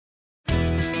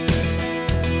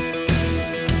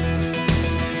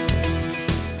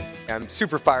I'm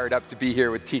super fired up to be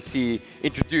here with TC,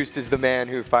 introduced as the man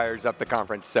who fires up the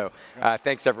conference. So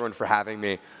thanks everyone for having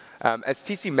me. As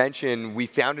TC mentioned, we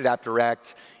founded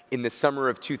AppDirect in the summer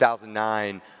of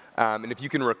 2009. And if you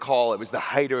can recall, it was the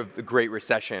height of the Great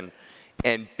Recession.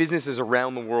 And businesses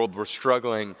around the world were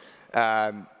struggling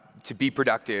to be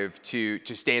productive, to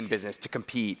stay in business, to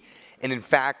compete. And in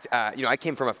fact, I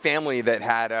came from a family that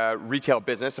had a retail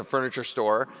business, a furniture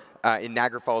store in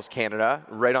Niagara Falls, Canada,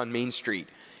 right on Main Street.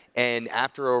 And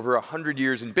after over 100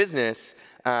 years in business,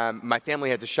 my family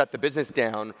had to shut the business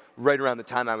down right around the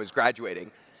time I was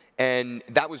graduating. And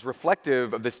that was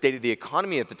reflective of the state of the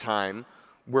economy at the time,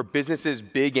 where businesses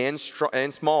big and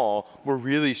small were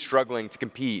really struggling to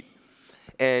compete.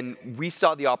 And we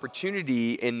saw the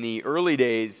opportunity in the early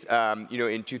days,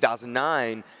 in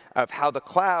 2009, of how the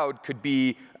cloud could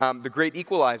be the great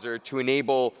equalizer to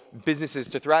enable businesses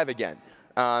to thrive again,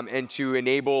 and to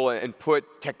enable and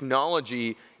put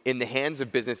technology in the hands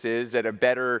of businesses at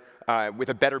with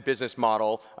a better business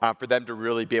model for them to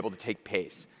really be able to take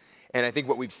pace. And I think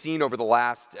what we've seen over the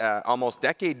last almost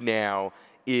decade now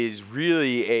is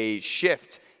really a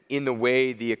shift in the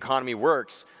way the economy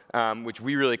works, which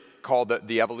we really call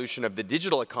the evolution of the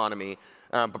digital economy,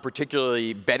 but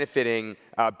particularly benefiting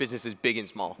businesses big and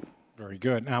small. Very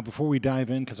good. Now, before we dive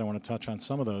in, because I want to touch on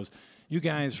some of those, you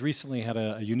guys recently had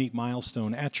a unique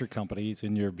milestone at your company. It's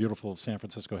in your beautiful San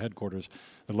Francisco headquarters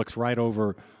that looks right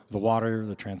over the water,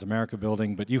 the Transamerica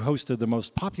building, but you hosted the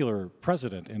most popular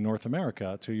president in North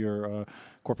America to your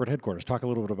corporate headquarters. Talk a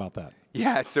little bit about that.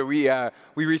 Yeah, so we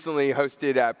recently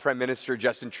hosted Prime Minister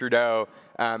Justin Trudeau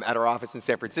at our office in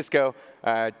San Francisco.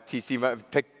 TC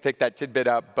picked that tidbit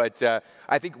up, but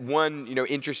I think one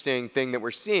interesting thing that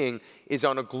we're seeing is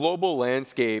on a global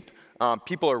landscape,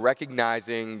 people are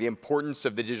recognizing the importance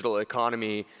of the digital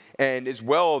economy and as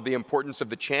well the importance of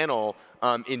the channel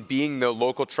in being the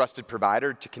local trusted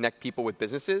provider to connect people with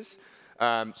businesses.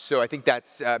 So I think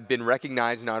that's been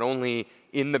recognized not only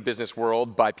in the business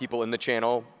world by people in the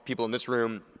channel, people in this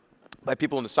room, by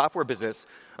people in the software business,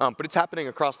 but it's happening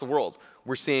across the world.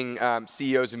 We're seeing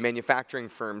CEOs of manufacturing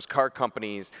firms, car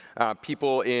companies,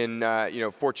 people in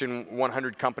Fortune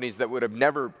 100 companies that would have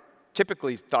never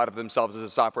typically thought of themselves as a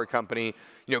software company,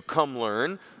 come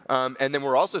learn. And then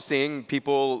we're also seeing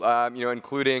people,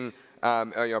 including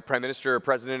Prime Minister or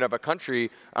President of a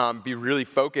country, be really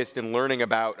focused in learning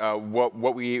about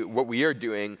what we are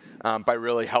doing by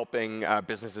really helping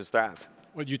businesses thrive.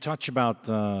 Well, you touch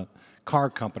about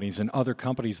car companies and other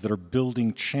companies that are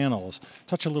building channels.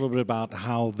 Touch a little bit about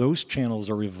how those channels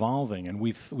are evolving. And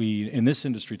we in this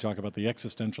industry talk about the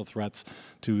existential threats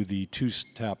to the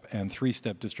two-step and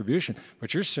three-step distribution,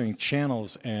 but you're seeing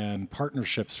channels and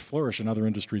partnerships flourish in other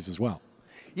industries as well.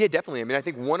 Yeah, definitely. I mean, I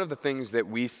think one of the things that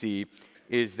we see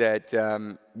is that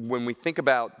when we think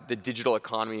about the digital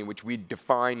economy, which we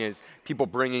define as people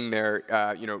bringing their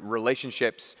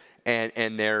relationships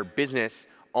and their business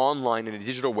online in a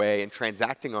digital way and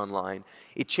transacting online,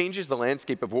 it changes the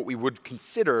landscape of what we would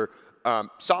consider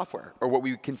software or what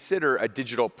we would consider a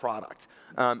digital product.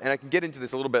 And I can get into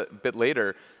this a little bit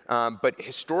later, but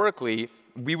historically,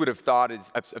 we would have thought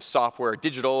of software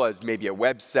digital as maybe a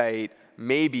website,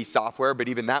 maybe software, but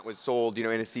even that was sold in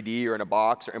a CD or in a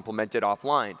box or implemented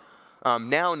offline.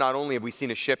 Now, not only have we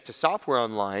seen a shift to software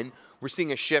online, we're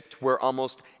seeing a shift where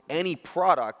almost any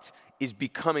product is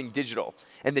becoming digital.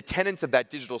 And the tenets of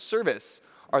that digital service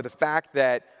are the fact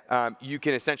that you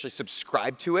can essentially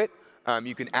subscribe to it,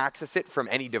 you can access it from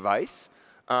any device,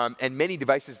 and many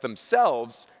devices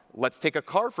themselves. Let's take a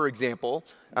car, for example.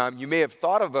 You may have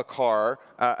thought of a car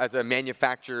as a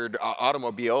manufactured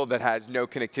automobile that has no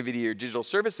connectivity or digital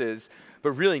services,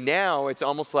 but really now it's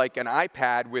almost like an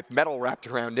iPad with metal wrapped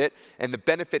around it, and the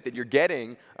benefit that you're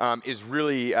getting is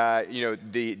really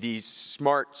the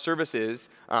smart services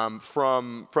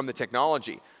from the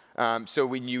technology. So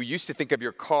when you used to think of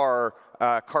your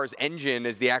car's engine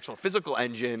as the actual physical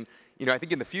engine, I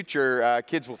think in the future,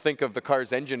 kids will think of the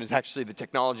car's engine as actually the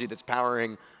technology that's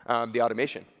powering the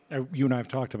automation. You and I have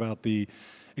talked about the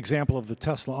example of the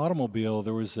Tesla automobile.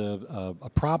 There was a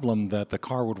problem that the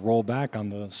car would roll back on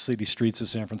the city streets of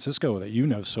San Francisco that you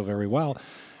know so very well.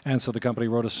 And so the company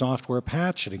wrote a software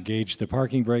patch. It engaged the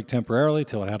parking brake temporarily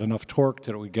till it had enough torque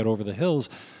till it would get over the hills,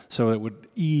 so it would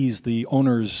ease the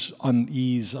owner's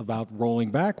unease about rolling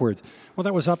backwards. Well,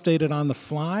 that was updated on the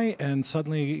fly, and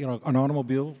suddenly, an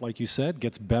automobile, like you said,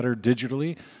 gets better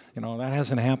digitally. That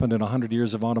hasn't happened in 100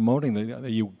 years of automotive.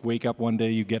 You wake up one day,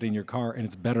 you get in your car, and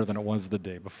it's better than it was the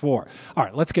day before. All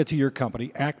right, let's get to your company,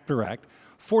 AppDirect.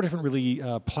 4 different really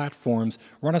platforms.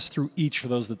 Run us through each for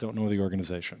those that don't know the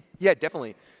organization. Yeah,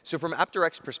 definitely. So from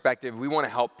AppDirect's perspective, we want to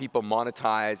help people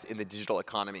monetize in the digital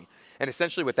economy. And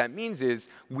essentially what that means is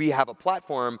we have a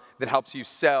platform that helps you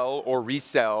sell or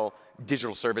resell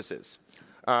digital services.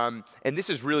 And this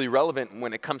is really relevant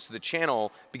when it comes to the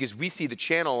channel because we see the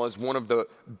channel as one of the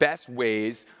best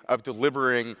ways of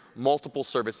delivering multiple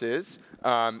services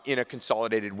in a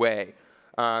consolidated way.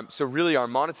 So really our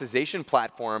monetization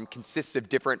platform consists of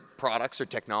different products or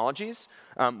technologies,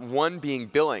 one being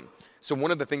billing. So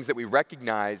one of the things that we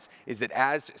recognize is that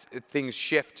as things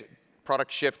shift,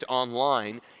 products shift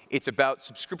online, it's about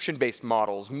subscription-based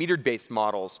models, metered-based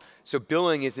models. So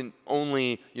billing isn't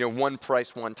only one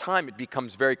price, one time. It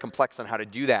becomes very complex on how to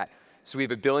do that. So we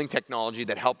have a billing technology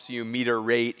that helps you meter,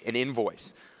 rate, and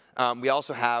invoice. We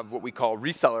also have what we call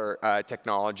reseller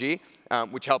technology,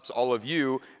 which helps all of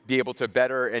you be able to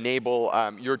better enable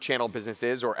your channel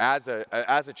businesses, or as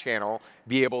a channel,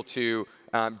 be able to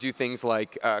do things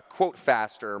like quote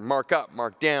faster, mark up,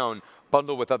 mark down,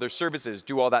 bundle with other services,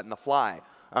 do all that in the fly,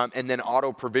 and then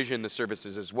auto provision the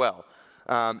services as well.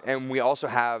 And we also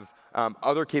have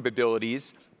other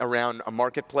capabilities around a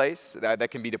marketplace that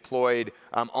can be deployed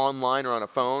online or on a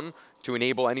phone to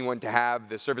enable anyone to have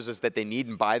the services that they need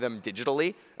and buy them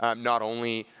digitally, not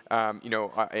only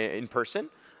in person.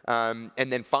 And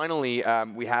then finally,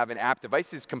 we have an app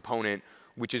devices component,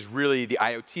 which is really the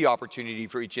IoT opportunity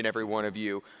for each and every one of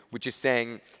you, which is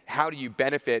saying, how do you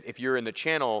benefit if you're in the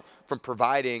channel from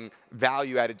providing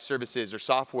value-added services or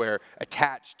software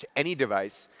attached to any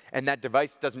device? And that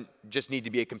device doesn't just need to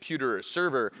be a computer or a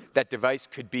server. That device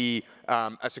could be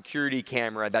a security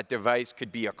camera. That device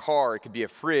could be a car. It could be a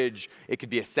fridge. It could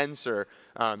be a sensor.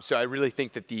 So I really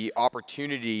think that the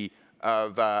opportunity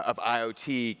of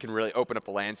IoT can really open up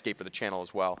the landscape for the channel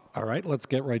as well. All right, let's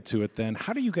get right to it then.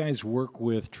 How do you guys work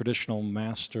with traditional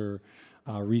master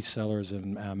resellers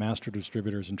and master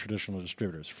distributors and traditional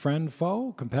distributors? Friend,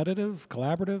 foe, competitive,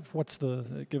 collaborative?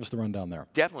 Give us the rundown there.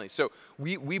 Definitely. So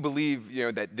we believe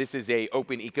that this is an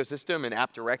open ecosystem, and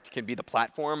AppDirect can be the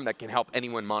platform that can help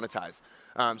anyone monetize.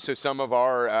 So some of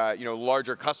our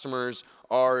larger customers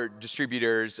are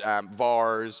distributors,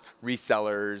 VARs,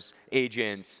 resellers,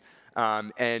 agents.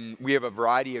 And we have a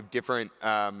variety of different,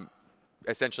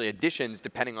 essentially, additions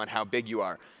depending on how big you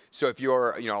are. So if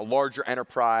you're a larger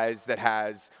enterprise that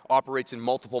operates in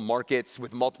multiple markets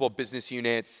with multiple business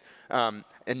units, and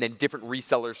then different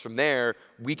resellers from there,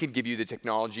 we can give you the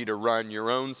technology to run your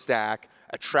own stack,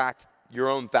 attract your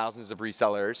own thousands of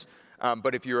resellers.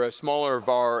 But if you're a smaller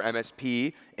VAR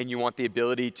MSP and you want the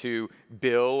ability to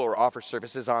bill or offer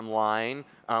services online,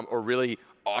 or really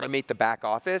automate the back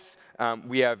office,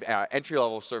 we have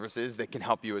entry-level services that can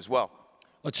help you as well.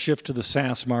 Let's shift to the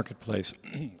SaaS marketplace.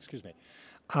 Excuse me.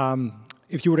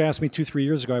 If you would have asked me 2-3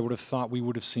 years ago, I would have thought we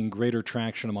would have seen greater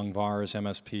traction among VARs,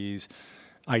 MSPs,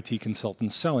 IT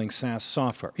consultants selling SaaS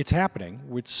software. It's happening.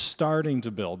 It's starting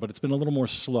to build, but it's been a little more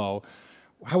slow.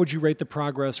 How would you rate the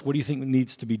progress? What do you think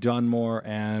needs to be done more,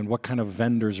 and what kind of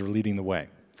vendors are leading the way?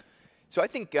 So I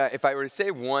think if I were to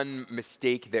say one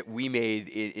mistake that we made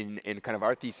in kind of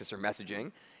our thesis or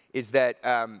messaging is that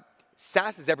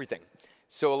SaaS is everything.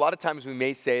 So a lot of times we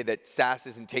may say that SaaS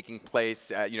isn't taking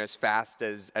place as fast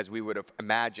as we would have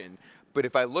imagined. But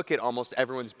if I look at almost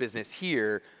everyone's business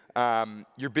here,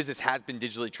 your business has been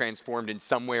digitally transformed in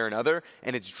some way or another,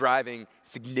 and it's driving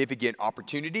significant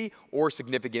opportunity or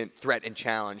significant threat and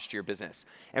challenge to your business.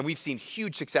 And we've seen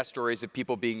huge success stories of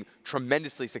people being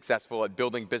tremendously successful at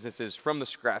building businesses from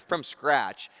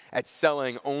scratch at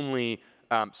selling only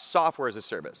software as a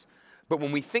service. But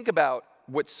when we think about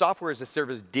what software as a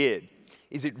service did,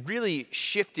 is it really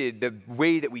shifted the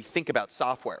way that we think about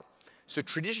software. So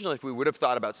traditionally, if we would have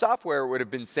thought about software, it would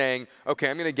have been saying, okay,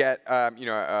 I'm going to get,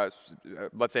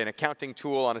 let's say an accounting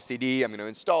tool on a CD, I'm going to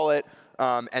install it,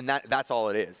 and that's all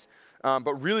it is.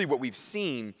 But really what we've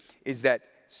seen is that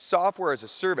software as a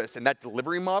service and that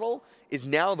delivery model is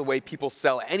now the way people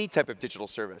sell any type of digital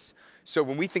service. So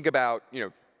when we think about,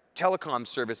 telecom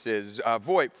services,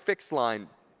 VoIP, fixed line,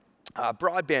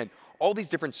 broadband, all these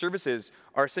different services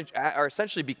are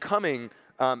essentially becoming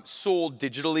sold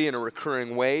digitally in a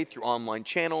recurring way through online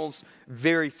channels,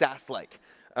 very SaaS-like.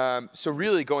 So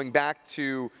really going back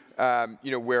to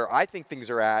where I think things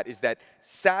are at is that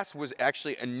SaaS was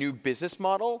actually a new business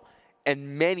model,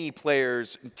 and many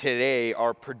players today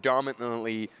are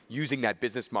predominantly using that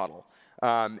business model.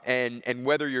 And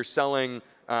whether you're selling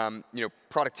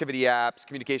productivity apps,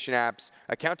 communication apps,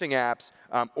 accounting apps,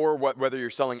 or whether you're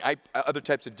selling other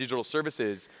types of digital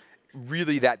services,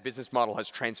 really that business model has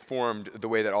transformed the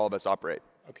way that all of us operate.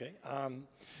 Okay.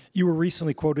 You were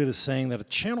recently quoted as saying that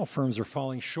channel firms are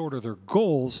falling short of their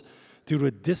goals due to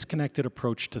a disconnected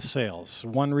approach to sales.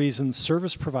 One reason,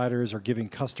 service providers are giving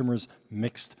customers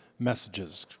mixed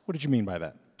messages. What did you mean by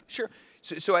that? Sure.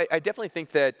 So I definitely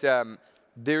think that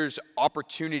there's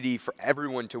opportunity for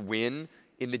everyone to win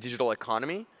in the digital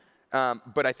economy,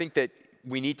 but I think that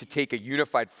we need to take a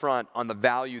unified front on the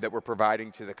value that we're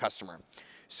providing to the customer.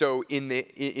 So in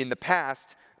the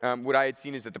past, what I had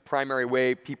seen is that the primary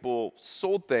way people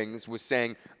sold things was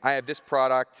saying, I have this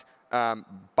product,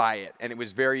 buy it. And it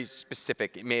was very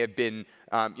specific. It may have been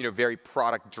very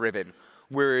product driven.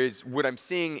 Whereas what I'm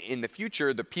seeing in the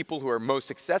future, the people who are most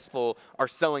successful are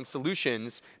selling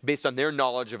solutions based on their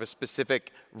knowledge of a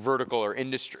specific vertical or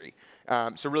industry.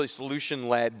 So really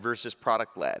solution-led versus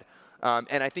product-led.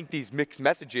 And I think these mixed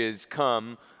messages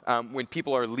come when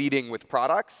people are leading with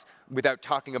products without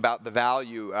talking about the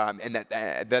value and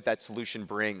that solution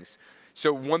brings.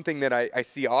 So one thing that I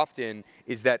see often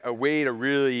is that a way to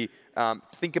really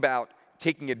think about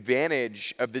taking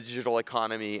advantage of the digital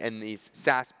economy and these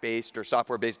SaaS-based or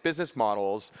software-based business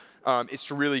models is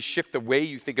to really shift the way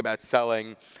you think about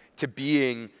selling to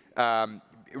being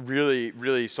really,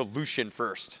 really solution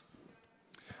first.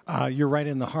 You're right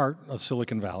in the heart of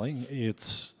Silicon Valley.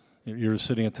 You're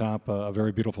sitting atop a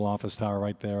very beautiful office tower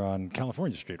right there on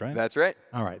California Street, right? That's right.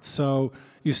 All right. So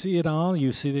you see it all.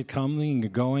 You see it coming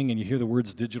and going, and you hear the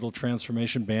words digital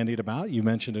transformation bandied about. You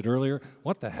mentioned it earlier.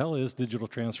 What the hell is digital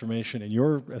transformation in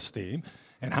your esteem,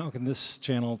 and how can this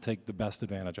channel take the best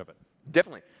advantage of it?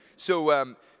 Definitely. So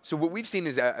what we've seen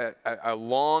is a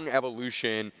long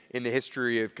evolution in the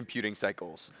history of computing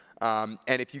cycles. And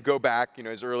if you go back,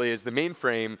 as early as the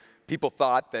mainframe, people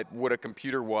thought that what a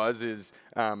computer was is,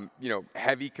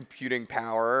 heavy computing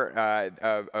power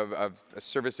of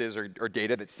services or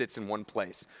data that sits in one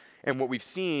place. And what we've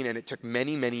seen, and it took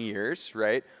many, many years,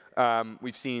 right?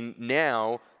 We've seen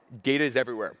now data is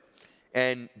everywhere.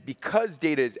 And because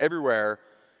data is everywhere,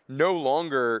 no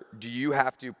longer do you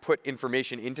have to put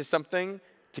information into something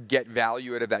to get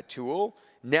value out of that tool.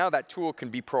 Now that tool can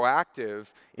be proactive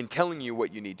in telling you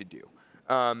what you need to do.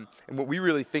 And what we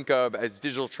really think of as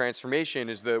digital transformation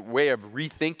is the way of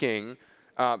rethinking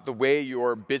the way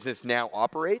your business now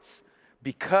operates,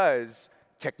 because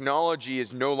technology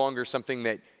is no longer something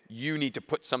that you need to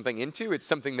put something into. It's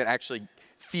something that actually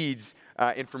feeds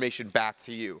information back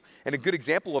to you. And a good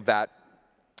example of that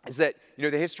is that, the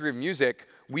history of music,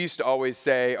 we used to always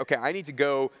say, okay, I need to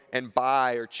go and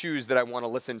buy or choose that I want to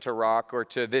listen to rock or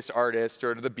to this artist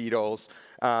or to the Beatles,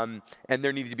 and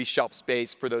there needed to be shelf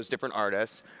space for those different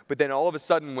artists. But then all of a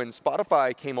sudden, when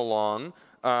Spotify came along,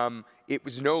 it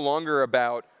was no longer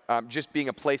about just being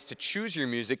a place to choose your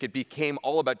music. It became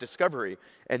all about discovery.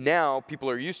 And now people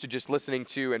are used to just listening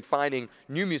to and finding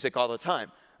new music all the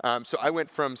time. So I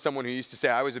went from someone who used to say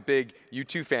I was a big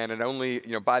U2 fan and only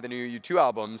buy the new U2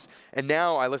 albums, and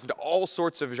now I listen to all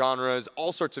sorts of genres,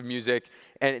 all sorts of music,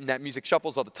 and that music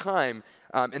shuffles all the time.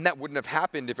 And that wouldn't have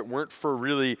happened if it weren't for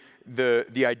really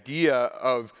the idea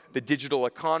of the digital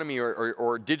economy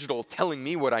or digital telling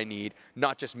me what I need,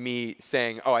 not just me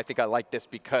saying, oh, I think I like this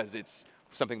because it's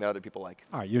something that other people like.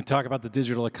 All right, you talk about the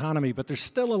digital economy, but there's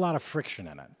still a lot of friction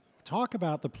in it. Talk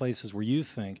about the places where you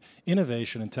think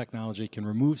innovation and technology can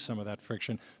remove some of that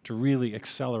friction to really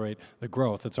accelerate the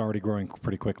growth that's already growing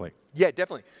pretty quickly. Yeah,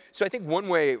 definitely. So I think one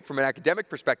way, from an academic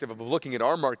perspective of looking at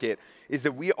our market, is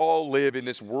that we all live in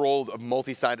this world of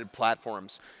multi-sided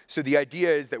platforms. So the idea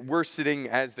is that we're sitting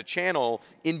as the channel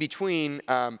in between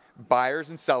buyers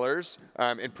and sellers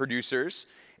and producers.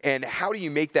 And how do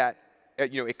you make that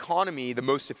economy the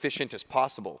most efficient as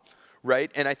possible,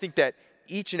 right? And I think that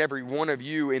each and every one of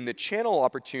you in the channel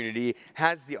opportunity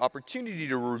has the opportunity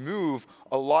to remove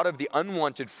a lot of the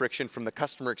unwanted friction from the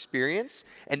customer experience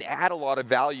and add a lot of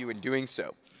value in doing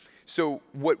so. So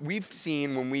what we've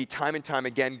seen when we time and time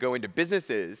again go into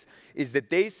businesses is that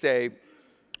they say,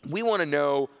 we want to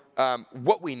know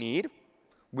what we need,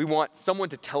 we want someone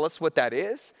to tell us what that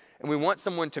is, and we want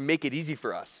someone to make it easy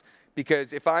for us.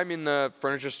 Because if I'm in the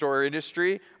furniture store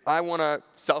industry, I want to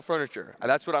sell furniture.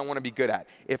 That's what I want to be good at.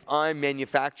 If I'm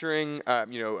manufacturing,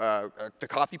 the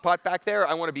coffee pot back there,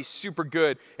 I want to be super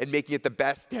good at making it the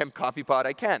best damn coffee pot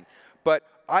I can. But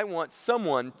I want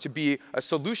someone to be a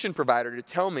solution provider to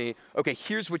tell me, okay,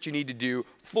 here's what you need to do,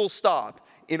 full stop,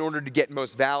 in order to get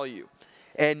most value.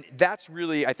 And that's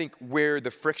really, I think, where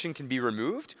the friction can be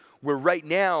removed, where right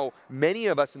now, many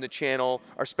of us in the channel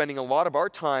are spending a lot of our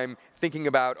time thinking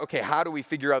about, okay, how do we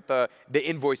figure out the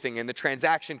invoicing and the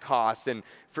transaction costs? And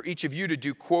for each of you to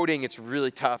do quoting, it's really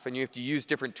tough, and you have to use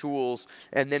different tools.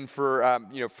 And then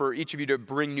for each of you to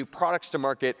bring new products to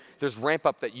market, there's ramp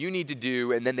up that you need to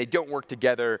do, and then they don't work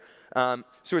together.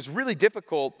 So it's really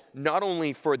difficult not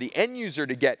only for the end user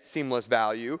to get seamless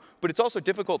value, but it's also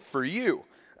difficult for you.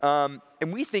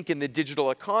 And we think in the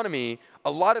digital economy,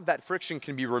 a lot of that friction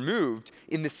can be removed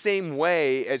in the same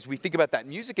way as we think about that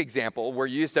music example where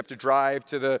you used to have to drive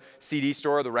to the CD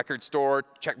store, the record store,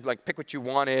 pick what you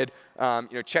wanted,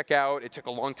 check out. It took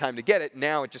a long time to get it.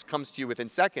 Now it just comes to you within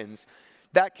seconds.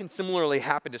 That can similarly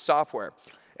happen to software.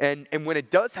 And when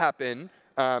it does happen,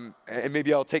 and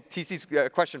maybe I'll take TC's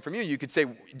question from you. You could say,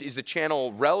 is the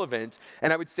channel relevant?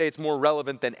 And I would say it's more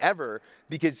relevant than ever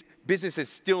because businesses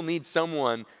still need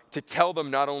someone to tell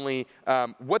them not only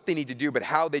what they need to do, but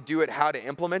how they do it, how to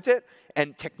implement it.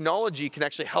 And technology can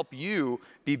actually help you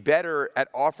be better at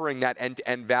offering that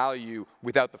end-to-end value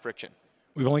without the friction.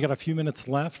 We've only got a few minutes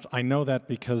left. I know that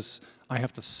because I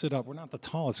have to sit up. We're not the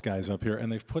tallest guys up here, and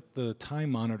they've put the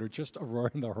time monitor just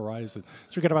around the horizon.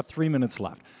 So we've got about 3 minutes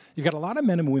left. You've got a lot of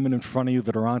men and women in front of you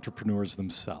that are entrepreneurs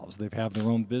themselves. They have their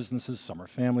own businesses. Some are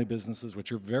family businesses,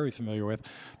 which you're very familiar with.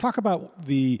 Talk about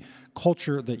the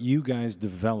culture that you guys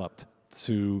developed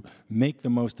to make the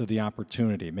most of the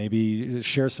opportunity. Maybe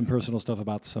share some personal stuff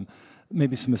about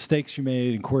maybe some mistakes you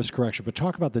made and course correction, but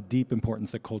talk about the deep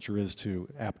importance that culture is to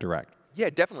AppDirect. Yeah,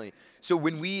 definitely. So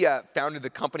when we founded the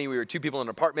company, we were 2 people in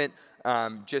an apartment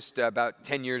just about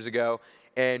 10 years ago.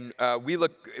 And we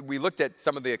looked at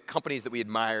some of the companies that we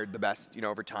admired the best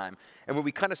over time. And what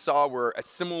we kind of saw were a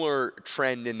similar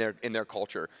trend in their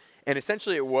culture. And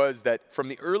essentially it was that from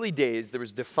the early days, there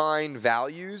was defined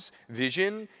values,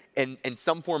 vision, and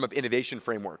some form of innovation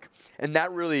framework. And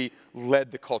that really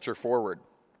led the culture forward.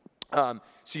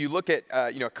 So you look at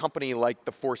a company like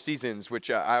the Four Seasons, which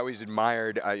I always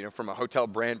admired from a hotel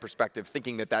brand perspective,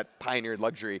 thinking that pioneered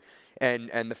luxury.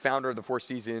 And the founder of the Four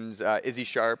Seasons, Izzy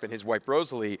Sharp, and his wife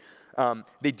Rosalie,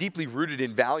 they deeply rooted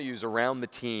in values around the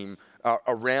team,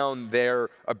 around their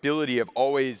ability of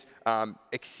always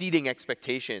exceeding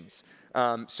expectations.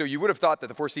 So you would have thought that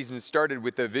the Four Seasons started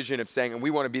with the vision of saying, and we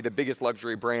want to be the biggest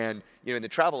luxury brand in the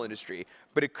travel industry.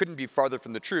 But it couldn't be farther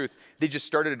from the truth. They just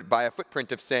started by a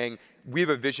footprint of saying, we have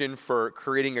a vision for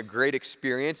creating a great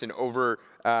experience and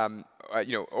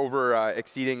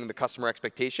exceeding the customer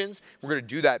expectations. We're going to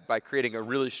do that by creating a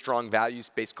really strong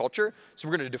values-based culture. So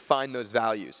we're going to define those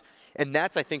values. And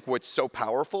that's, I think, what's so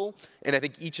powerful. And I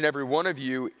think each and every one of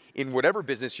you, in whatever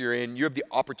business you're in, you have the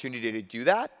opportunity to do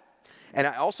that. And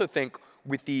I also think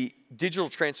with the digital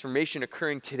transformation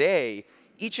occurring today,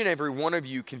 each and every one of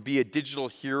you can be a digital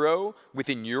hero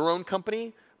within your own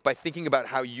company by thinking about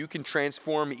how you can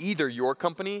transform either your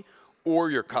company or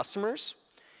your customers.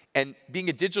 And being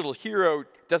a digital hero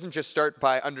doesn't just start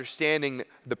by understanding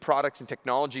the products and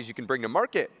technologies you can bring to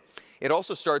market. It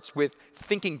also starts with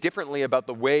thinking differently about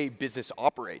the way business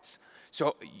operates.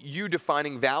 So you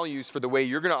defining values for the way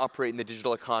you're going to operate in the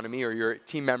digital economy, or your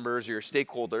team members or your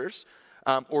stakeholders,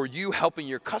 or you helping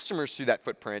your customers through that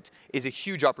footprint is a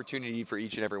huge opportunity for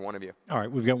each and every one of you. All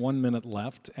right, we've got 1 minute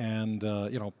left, and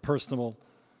personal,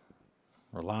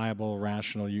 reliable,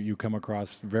 rational, you come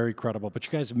across very credible, but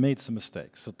you guys have made some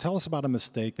mistakes. So tell us about a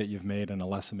mistake that you've made and a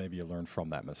lesson maybe you learned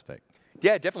from that mistake.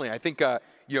 Yeah, definitely. I think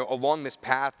along this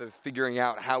path of figuring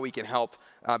out how we can help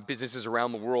businesses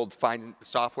around the world find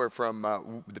software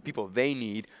from the people they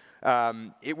need,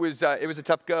 it was a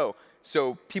tough go.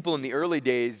 So people in the early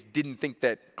days didn't think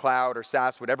that cloud or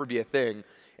SaaS would ever be a thing.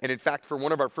 And in fact, for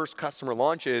one of our first customer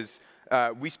launches,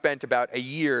 we spent about a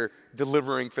year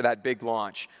delivering for that big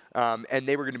launch. And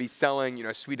they were going to be selling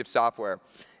a suite of software.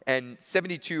 And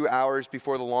 72 hours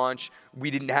before the launch,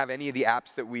 we didn't have any of the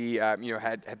apps that we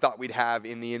had thought we'd have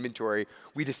in the inventory.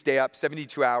 We had to stay up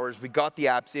 72 hours. We got the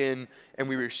apps in, and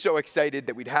we were so excited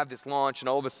that we'd have this launch, and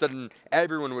all of a sudden,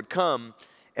 everyone would come.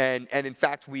 And in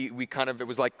fact, it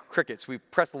was like crickets. We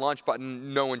pressed the launch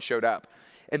button, no one showed up.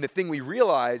 And the thing we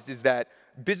realized is that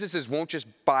businesses won't just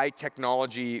buy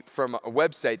technology from a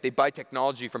website. They buy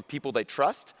technology from people they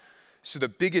trust. So the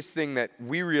biggest thing that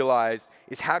we realized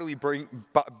is how do we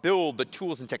build the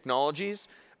tools and technologies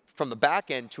from the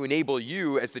back end to enable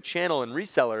you as the channel and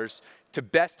resellers to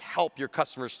best help your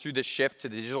customers through this shift to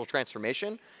the digital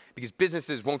transformation, because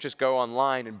businesses won't just go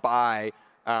online and buy.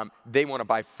 They want to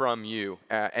buy from you,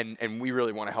 and we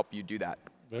really want to help you do that.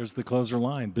 There's the closer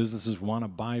line. Businesses want to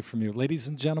buy from you. Ladies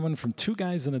and gentlemen, from 2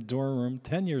 guys in a dorm room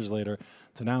 10 years later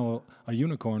to now a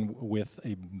unicorn with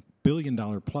a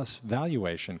billion plus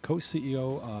valuation,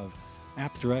 co-CEO of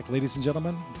AppDirect. Ladies and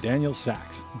gentlemen, Daniel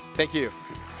Sachs. Thank you.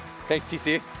 Thanks,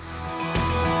 TC.